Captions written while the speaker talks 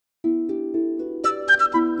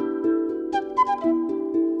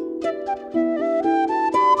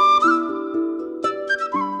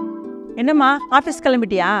என்னம்மா ஆஃபீஸ்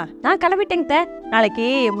கிளம்பிட்டியா? நான் கிளம்பிட்டேங்க. நாளைக்கு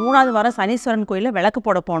 3வது வாரம் சனீஸ்வரன் கோயிலில் விளக்கு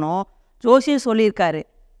போட போனோம். ஜோசியும் சொல்லியிருக்காரு,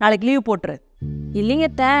 நாளைக்கு லீவ் போட்டுரு.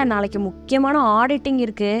 இல்லைங்க, நாளைக்கு முக்கியமான ஆடிட்டிங்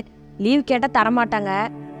இருக்கு. லீவ் கேட்டால் தரமாட்டாங்க.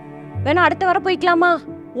 வேணா அடுத்த வாரம் போய்க்கலாமா?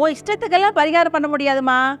 ஓ இஷ்டத்துக்கெல்லாம் பரிகாரம் பண்ண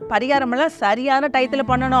முடியாதுமா. பரிகாரமெல்லாம் சரியான டயத்தில்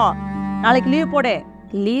பண்ணணும். நாளைக்கு லீவ் போடு.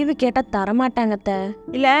 லீவு கேட்டால் தரமாட்டாங்க.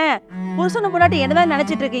 இல்லை, புருஷனை முன்னாடி என்னதான்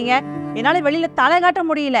நினச்சிட்டு இருக்கீங்க? என்னால் வெளியில் தலை காட்ட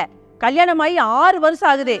முடியல. கல்யாணம் ஆகி 6 வருஷம்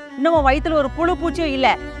ஆகுது. இன்னும் வயிற்றுல ஒரு புழு பூச்சியும்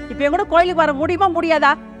இல்லை. இப்போ என் கூட கோயிலுக்கு வர முடியுமா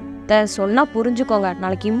முடியாதா? சொன்னா புரிஞ்சுக்கோங்க,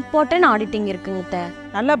 நாளைக்கு இம்பார்ட்டன்ட் ஆடிட்டிங் இருக்குங்க.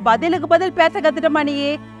 நல்ல பதிலுக்கு பதில் பேச கத்துட்டமா நீ.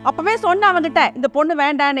 அப்பவே சொன்ன அவங்கிட்ட இந்த பொண்ணு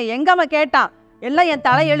வேண்டான்னு. எங்க அவன் கேட்டான்? எல்லாம் என்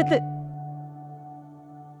தலை எழுத்து.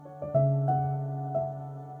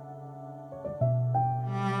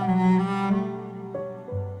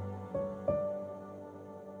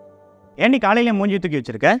 ஏண்டி காலையில மூஞ்சி தூக்கி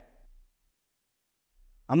வச்சிருக்க?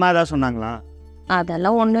 அம்மா ஏதாவது சொன்னாங்களா?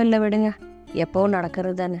 அதெல்லாம் ஒன்றும் இல்லை, விடுங்க. எப்பவும்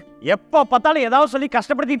நடக்கிறது தானே. எப்போ பார்த்தாலும் ஏதாவது சொல்லி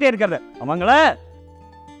கஷ்டப்படுத்திட்டே இருக்கிறது அவங்கள.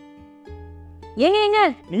 ஏங்க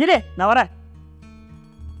நீங்களே நான் வரேன்.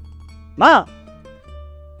 மா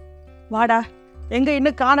வாடா. எங்க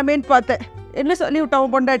இன்னும் காணமேன்னு பார்த்தேன். என்ன சொல்லி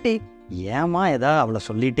விட்டாவும் பொண்டாட்டி? ஏமா ஏதாவது அவளை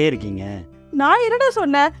சொல்லிட்டே இருக்கீங்க? நான் என்னடா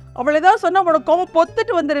சொன்னேன்? அவளை ஏதாவது சொன்னா உனக்கு கோவம்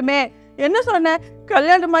பொத்துட்டு வந்துருமே. என்ன சொன்ன?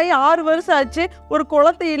 கல்யாணமாயி 6 வருஷம் ஆச்சு, ஒரு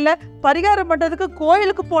குழந்தை இல்லை, பரிகாரம் பண்றதுக்கு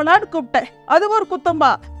கோயிலுக்கு போனான்னு கூப்பிட்டேன். அது ஒரு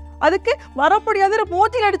குத்தம்பா? அதுக்கு வர முடியாதுன்னு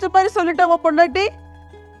மூச்சில் அடிச்ச மாதிரி சொல்லிட்டவ பொண்டாட்டி.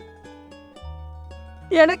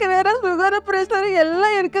 எனக்கு வேற சுகர் பிரஷர்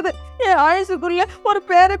எல்லாம் இருக்குது. என் ஆயுசுக்குள்ள ஒரு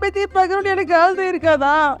பேரை பேத்தி பார்க்கணும்னு எனக்கு ஆசை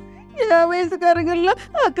இருக்காதா? என் வயசுக்காரங்கள்ல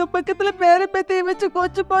அக்கம் பக்கத்துல பேரை பேத்தியை வச்சு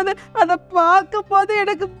கோச்சு போது அதை பார்க்க போது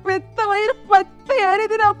எனக்கு பெத்த வயிறு 10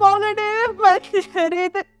 எரியுது. நான் போகட்டே 10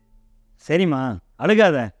 எரியுது. சரிம்மா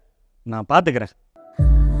அழுகாத, நான் பார்த்துக்கிறேன்.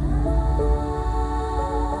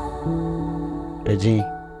 ரெஜி,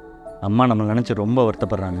 அம்மா நம்மளை நினச்சி ரொம்ப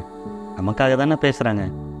வருத்தப்படுறாங்க. நமக்காக தானே பேசுகிறாங்க.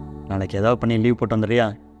 நாளைக்கு ஏதாவது பண்ணி லீவ் போட்டு வந்துடுறியா?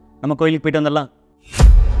 நம்ம கோயிலுக்கு போயிட்டு வந்துடலாம்.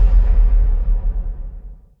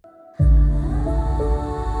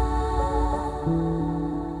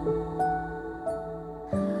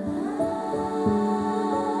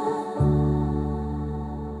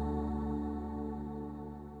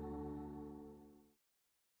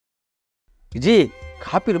 விஜி,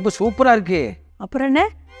 காப்பி ரொம்ப சூப்பராக இருக்கு. அப்புறம் என்ன,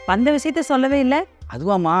 வந்த விஷயத்த சொல்லவே இல்லை?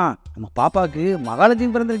 அதுவாம்மா, நம்ம பாப்பாவுக்கு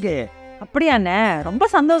மகாலட்சுமி பிறந்திருக்கே. அப்படியாண்ணே? ரொம்ப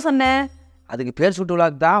சந்தோஷம்ண்ணே. அதுக்கு பேர் சுட்டு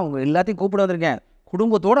விழாக்கு தான் உங்கள் எல்லாத்தையும் கூப்பிட வந்திருக்கேன்.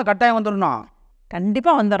 குடும்பத்தோட கட்டாயம் வந்துடணும்.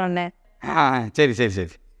 கண்டிப்பாக வந்துடுறோண்ணே. சரி சரி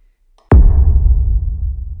சரி.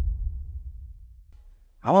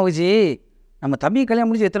 ஆமாம் விஜி, நம்ம தம்பி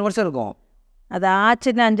கல்யாணம் முடிஞ்சு எத்தனை வருஷம் இருக்கும்? அது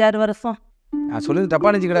ஆச்சுன்னு 5-6 வருஷம். நான் சொல்லுறது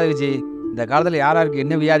தப்பாக நினச்சிக்கிடாது விஜி. இந்த காலத்தில் யாராருக்கு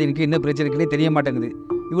என்ன வியாதி இருக்குது, என்ன பிரச்சனை இருக்குன்னே தெரிய மாட்டேங்குது.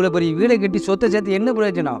 இவ்வளோ பெரிய வீடை கட்டி சொத்தை சேர்த்து என்ன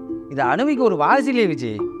பிரயோஜனம்? இதை அனுபவிக்க ஒரு வாசிலையே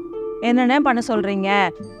விஜி. என்னென்ன பண்ண சொல்கிறீங்க?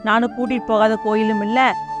 நானும் கூட்டிகிட்டு போகாத கோயிலும் இல்லை,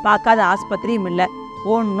 பார்க்காத ஆஸ்பத்திரியும் இல்லை.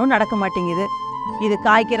 ஒன்றும் நடக்க மாட்டேங்குது. இது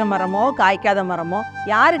காய்க்கிற மரமோ காய்க்காத மரமோ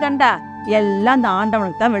யாரு கண்டா? எல்லாம் அந்த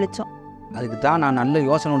ஆண்டவனுக்கு தான் வெளிச்சம். அதுக்கு தான் நான் நல்ல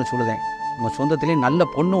யோசனை ஒன்று சொல்லுதேன். உங்கள் சொந்தத்திலே நல்ல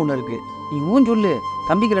பொண்ணு ஒன்று இருக்குது. நீ ஊன் சொல்லு,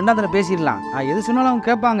 தம்பிக்கு 2ஆம் பேசிடலாம். நான் எது சொன்னாலும் அவங்க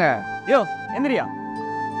கேட்பாங்க. யோ எந்திரியா,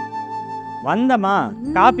 வந்தம்மா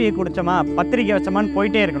காப்பியை குடிச்சோமா பத்திரிக்கை வச்சோமான்னு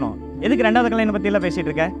போயிட்டே இருக்கணும். எதுக்கு 2வது கல்யாணம் பற்றியெல்லாம் பேசிகிட்டு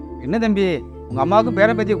இருக்க? என்ன தம்பி, உங்கள் அம்மாவுக்கும்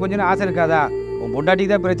பேர பேத்தியை கொஞ்சம் ஆசை இருக்காதா? உன்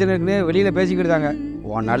பொண்டாட்டிக்கு தான் பிரச்சனை இருக்குன்னு வெளியில் பேசிக்கிட்டாங்க.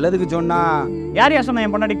 உன் நல்லதுக்கு சொன்னா யார் யார் சொன்னா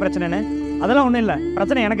என் பொண்டாட்டிக்கு பிரச்சனைன்னு? அதெல்லாம் ஒன்றும் இல்லை,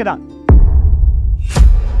 பிரச்சனை எனக்கு தான்.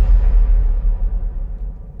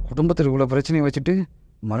 குடும்பத்தில் இவ்வளோ பிரச்சனையை வச்சுட்டு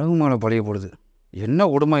மரபு மேலே பழைய போடுது.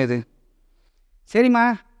 என்ன உடுமா இது? சரிம்மா,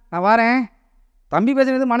 நான் வரேன். தம்பி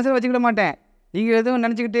பேசுகிறது மனசில் வச்சுக்கிட மாட்டேன். நீங்கள் எதுவும்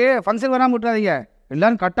நினச்சிக்கிட்டு ஃபங்க்ஷன் வராமல் விட்டுறாதீங்க.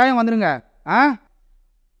 எல்லோரும் கட்டாயம் வந்துடுங்க.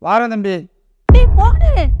 வாரேன் தம்பி.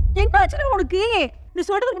 உனக்கு நீ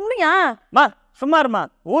சொல்றது உண்மையா? மா சும்மா இருமா,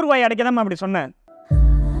 ஊர் வாய் அடைக்கதாம்மா அப்படி சொன்னேன்.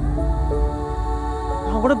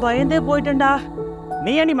 நான் கூட பயந்தே போயிட்டேன்டா.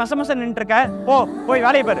 நீ ஏன் மச மச நின்று இருக்க? போய்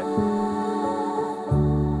வேலையை பாரு.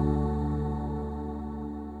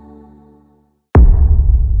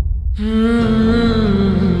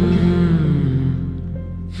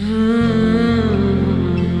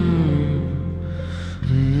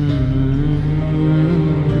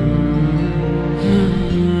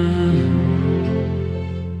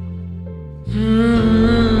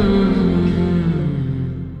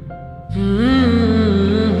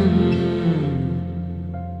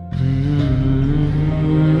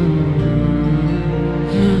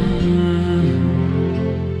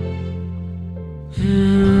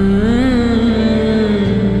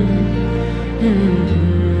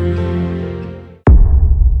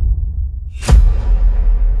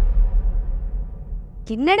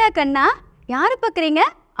 என்னடா கண்ணா, யாரை பார்க்குறீங்க?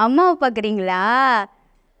 அம்மாவை பார்க்குறீங்களா?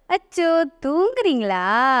 அச்சோ தூங்குறீங்களா?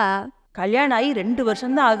 கல்யாணம் ஆகி 2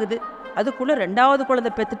 வருஷம்தான் ஆகுது, அதுக்குள்ள 2வது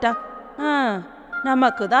குழந்தை பெத்துட்டா.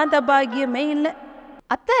 நமக்கு தான் இந்த பாக்கியமே இல்லை.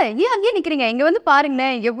 அத்தை ஏன் அங்கேயே நிக்கிறீங்க? இங்க வந்து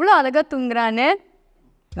பாருங்களேன் எவ்வளோ அழகா தூங்குறான்னு.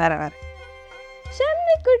 வேற வேற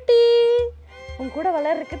சென்னை குட்டி உன் கூட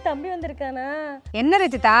வளர்றதுக்கு தம்பி வந்திருக்கானா? என்ன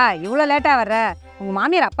ரச்சிதா இவ்வளோ லேட்டாக வர்ற? உங்கள்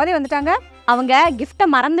மாமியார் அப்பாதே வந்துட்டாங்க. அவங்க கிஃப்டை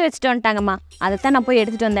மறந்து வச்சுட்டு வந்துட்டாங்கம்மா, அதைத்தான் நான் போய்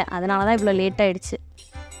எடுத்துட்டு வந்தேன், அதனால தான் இவ்வளோ லேட் ஆயிடுச்சு.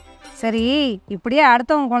 சரி இப்படியே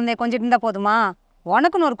அடுத்தவங்க குழந்தைய கொஞ்சம் இருந்தால் போதுமா?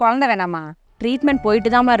 உனக்குன்னு ஒரு குழந்தை வேணாமா? ட்ரீட்மெண்ட் போயிட்டு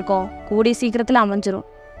தாம்மா இருக்கோம், கூடிய சீக்கிரத்தில் அமைஞ்சிரும்.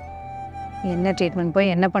 என்ன ட்ரீட்மெண்ட்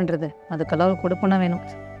போய் என்ன பண்ணுறது? அதுக்கெல்லாம் கொடுப்பனா வேணும்.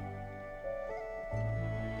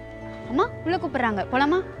 அம்மா உள்ள கூப்பிடுறாங்க,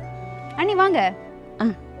 போலாமா? அண்ணி வாங்க.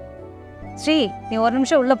 ஸ்ரீ நீ ஒரு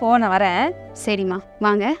நிமிஷம் உள்ளே போ, நான் வரேன். சரிம்மா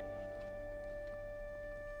வாங்க.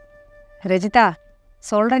 ரஜிதா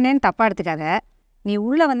சொல்கிறேனேன்னு தப்பாக எடுத்துக்காத. நீ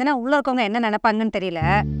உள்ளே வந்தேன்னா உள்ளே இருக்கவங்க என்ன நினைப்பாங்கன்னு தெரியல.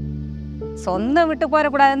 சொந்தம் விட்டு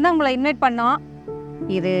போயிடக்கூடாதுன்னு தான் உங்களை இன்வைட் பண்ணோம்.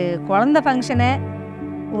 இது குழந்த ஃபங்க்ஷனு,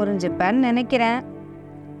 புரிஞ்சுப்பேன்னு நினைக்கிறேன்.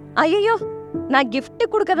 ஐயோ நான் gift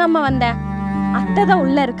கொடுக்கதாம்மா வந்தேன், அத்தை தான்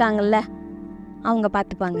உள்ள இருக்காங்கல்ல, அவங்க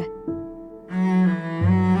பார்த்துப்பாங்க.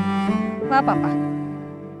 வா பாப்பா.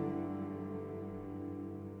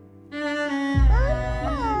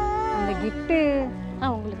 அந்த கிஃப்ட்டு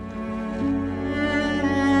உங்களுக்கு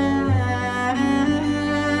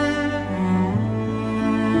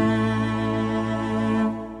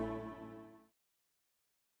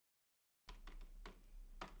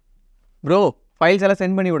ப்ரோ ஃபைல்ஸ் எல்லாம்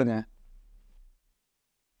சென்ட் பண்ணி விடுங்க.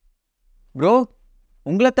 ப்ரோ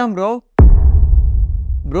உங்களை தான் ப்ரோ.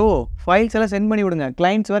 ப்ரோ ஃபைல்ஸ் எல்லாம் சென்ட் பண்ணி விடுங்க,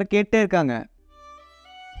 கிளைண்ட்ஸ் வேறு கேட்டே இருக்காங்க.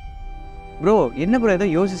 ப்ரோ என்ன ப்ரோ ஏதோ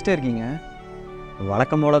யோசிச்சுட்டே இருக்கீங்க?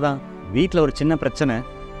 வழக்கம் போல தான், வீட்டில் ஒரு சின்ன பிரச்சனை.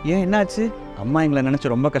 ஏன் என்னாச்சு? அம்மா எங்களை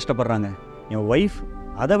நினச்சி ரொம்ப கஷ்டப்படுறாங்க, என் ஒய்ஃப்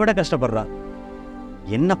அதை விட கஷ்டப்படுறா.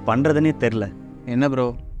 என்ன பண்ணுறதுன்னே தெரில. என்ன ப்ரோ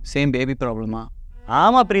சேம் பேபி ப்ராப்ளமா?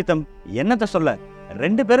 ஆமாம் பிரீத்தம், என்னத்தை சொல்ல,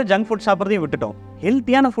 2 பேரும் ஜங்க் ஃபுட் சாப்பிட்றதையும் விட்டுட்டோம்,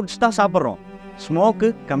 ஹெல்த்தியான ஃபுட்ஸ் தான் சாப்பிட்றோம். ஸ்மோக்கு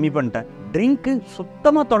கம்மி பண்ணிட்டேன், ட்ரிங்க்கு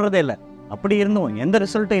சுத்தமாக தொடரதே இல்லை. அப்படி இருந்தும் எந்த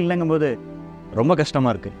ரிசல்ட்டும் இல்லைங்கும் போது ரொம்ப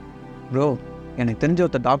கஷ்டமாக இருக்குது. ப்ரோ எனக்கு தெரிஞ்ச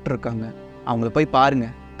ஒருத்தர் டாக்டர் இருக்காங்க, அவங்கள போய்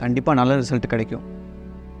பாருங்கள், கண்டிப்பாக நல்ல ரிசல்ட் கிடைக்கும்.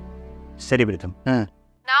 சரி பிரீத்தம்.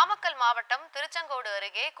 நாமக்கல் மாவட்டம் திருச்செங்கோடு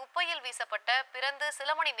அருகே குப்பையில் வீசப்பட்ட பிறந்து சில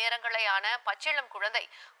மணி நேரங்களே ஆன பச்சிளம் குழந்தை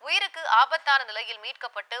உயிருக்கு ஆபத்தான நிலையில்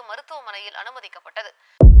மீட்கப்பட்டு மருத்துவமனையில் அனுமதிக்கப்பட்டது.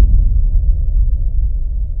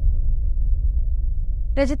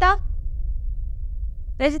 ரஜிதா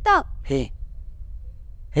ரஜிதா ஹே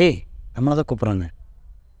ஹே, நம்மளை தான் கூப்பிட்றாங்க.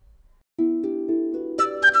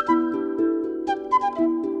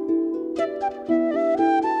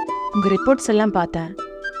 உங்கள் ரிப்போர்ட்ஸ் எல்லாம் பார்த்தேன்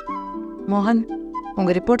மோகன்.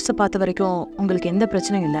 உங்கள் ரிப்போர்ட்ஸை பார்த்த வரைக்கும் உங்களுக்கு எந்த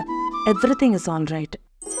பிரச்சனையும் இல்லை, everything is all right.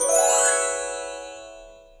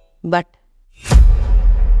 But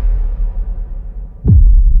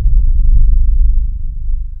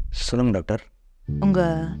சொல்லுங்க டாக்டர்.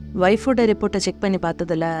 உங்கள் ஒய்ஃபோட ரிப்போர்ட்டை செக் பண்ணி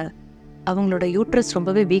பார்த்ததில் அவங்களோட யூட்ரஸ்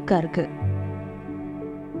ரொம்பவே வீக்காக இருக்குது.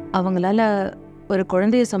 அவங்களால ஒரு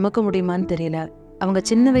குழந்தைய சுமக்க முடியுமான்னு தெரியல. அவங்க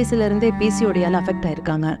சின்ன வயசுலேருந்தே பிசிஓடியால் அஃபெக்ட்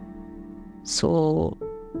ஆகிருக்காங்க. ஸோ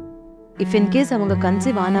இஃப் இன்கேஸ் அவங்க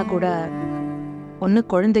கன்சீவ் ஆனால் கூட ஒன்று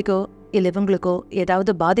குழந்தைக்கோ இல்லை இவங்களுக்கோ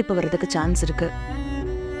ஏதாவது பாதிப்பு வர்றதுக்கு சான்ஸ் இருக்குது.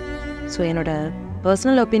 ஸோ என்னோட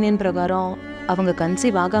பர்சனல் ஒப்பீனியன் பிரகாரம் அவங்க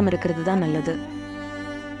கன்சீவ் ஆகாமல் இருக்கிறது தான் நல்லது.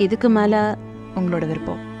 இதுக்கு மேலே உங்களோட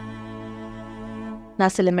விருப்பம்.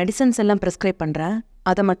 நான் சில மெடிசன்ஸ் எல்லாம் ப்ரிஸ்கிரைப் பண்ணுறேன்,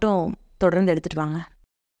 அதை மட்டும் தொடர்ந்து எடுத்துகிட்டு வாங்க.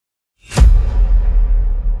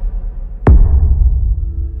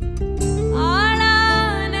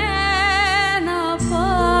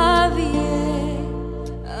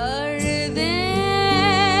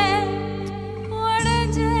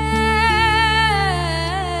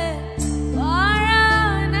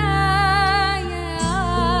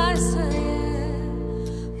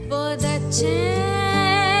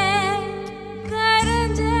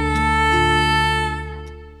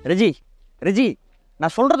 ரெஜி ரெஜி,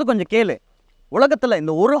 நான் சொல்கிறது கொஞ்சம் கேளு. உலகத்தில்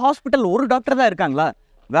இந்த ஒரு ஹாஸ்பிட்டல் ஒரு டாக்டர் தான் இருக்காங்களா?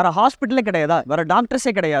 வேறு ஹாஸ்பிட்டலே கிடையாதா? வேறு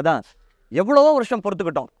டாக்டர்ஸே கிடையாதா? எவ்வளவோ வருஷம்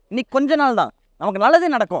பொறுத்துக்கிட்டோம், இன்னைக்கு கொஞ்ச நாள் தான், நமக்கு நல்லதே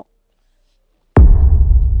நடக்கும்.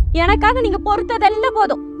 எனக்காக நீங்க பொறுத்ததெல்லாம்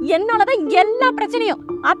போதும். என்னாலதான் எல்லா பிரச்சனையும்.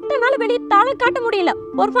 அத்தனை நாள் வெளியே தலை காட்ட முடியல,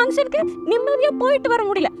 ஒரு ஃபங்க்ஷனுக்கு நிம்மதியா போயிட்டு வர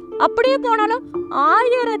முடியல. அப்படியே போனாலும்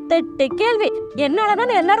 1008 கேள்வி.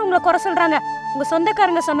 என்னாலதான் எல்லாரும் உங்களை குறை சொல்றாங்க. உங்க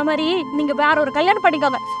சொந்தக்காரங்க சொன்ன மாதிரி நீங்க வேற ஒரு கல்யாணம்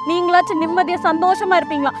பண்ணிக்கோங்க, நீங்களாச்சும் நிம்மதியா சந்தோஷமா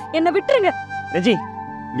இருப்பீங்களா? என்ன விட்டுருங்க. ரெஜி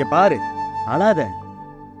இங்க பாரு, அழாத,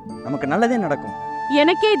 நமக்கு நல்லதே நடக்கும்.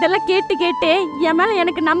 எனக்கே இதெல்லாம் கேட்டு கேட்டு என் மேல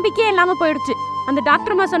எனக்கு நம்பிக்கையே இல்லாம போயிடுச்சு. அந்த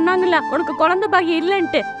டாக்டர்மா சொன்னாங்கல்ல உனக்கு குழந்தை பாக்கியம்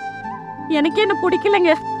இல்லைன்ட்டு, எனக்கே என்ன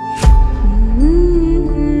பிடிக்கலங்க.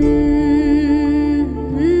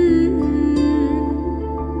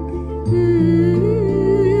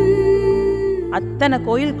 அத்தனை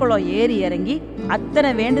கோயில் குளம் ஏறி இறங்கி அத்தனை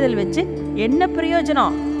வேண்டுதல் வச்சு என்ன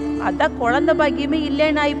பிரயோஜனம்? அதான் குழந்தை பாக்கியமே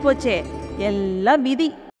இல்லைன்னு ஆயிப்போச்சே. எல்லாம் விதி.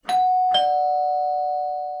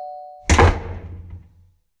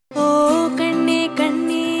 ஓ கண்ணே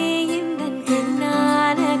கண்ணே எந்தன்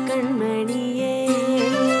கண்ணான கண்மணியே,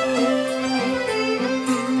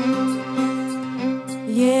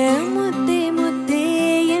 ஏ முத்தே முத்தே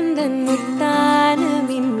எந்தன் முத்தான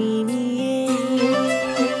மின்மினியே.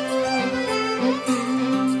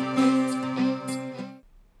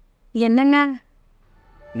 என்னங்க?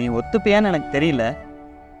 நீ ஒத்துப்பியான்னு எனக்கு தெரியல.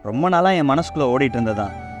 ரொம்ப நாளாக என் மனசுக்குள்ளே ஓடிட்டு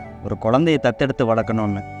இருந்ததான் ஒரு குழந்தைய தத்தெடுத்து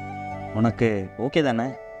வளர்க்கணும்னு. உனக்கு ஓகே தானே?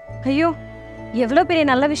 ஐயோ, எவ்வளோ பெரிய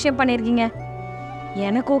நல்ல விஷயம் பண்ணியிருக்கீங்க.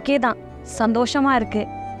 எனக்கு ஓகே தான், சந்தோஷமா இருக்கு.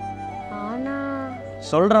 ஆனா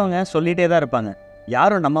சொல்கிறவங்க சொல்லிகிட்டே தான் இருப்பாங்க.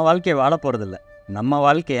 யாரும் நம்ம வாழ்க்கையை வாழ போகிறதில்ல. நம்ம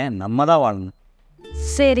வாழ்க்கையை நம்ம தான் வாழணும்.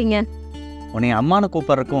 சரிங்க. உன்னை அம்மானு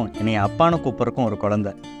கூப்பிட்றக்கும் என்னை அப்பானு கூப்பிட்றக்கும் ஒரு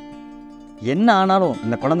குழந்தை. என்ன ஆனாலும்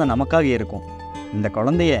இந்த குழந்தை நமக்காக இருக்கும். இந்த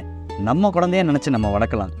குழந்தைய நம்ம குழந்தைய நினச்சி நம்ம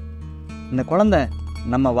வளர்க்கலாம். இந்த குழந்தை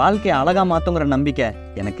நம்ம வாழ்க்கையை அழகாக மாற்றுங்கிற நம்பிக்கை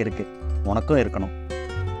எனக்கு இருக்குது. உனக்கும் இருக்கணும்.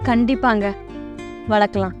 கண்டிப்பாங்க,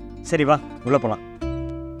 வளர்க்கலாம். சரி வா, உள்ள போகலாம்.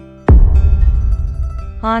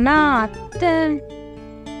 ஆனா அத்தை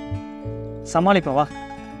சமாளிப்பா, வா.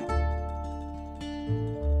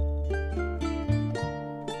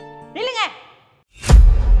 இல்லைங்க,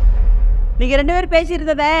 நீங்க 2 பேரும்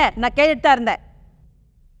பேசியிருந்தத நான் கேட்டுட்டு தான் இருந்தேன்.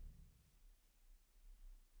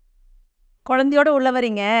 குழந்தையோட உள்ள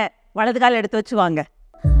வரீங்க, வலது கால் எடுத்து வச்சு வாங்க.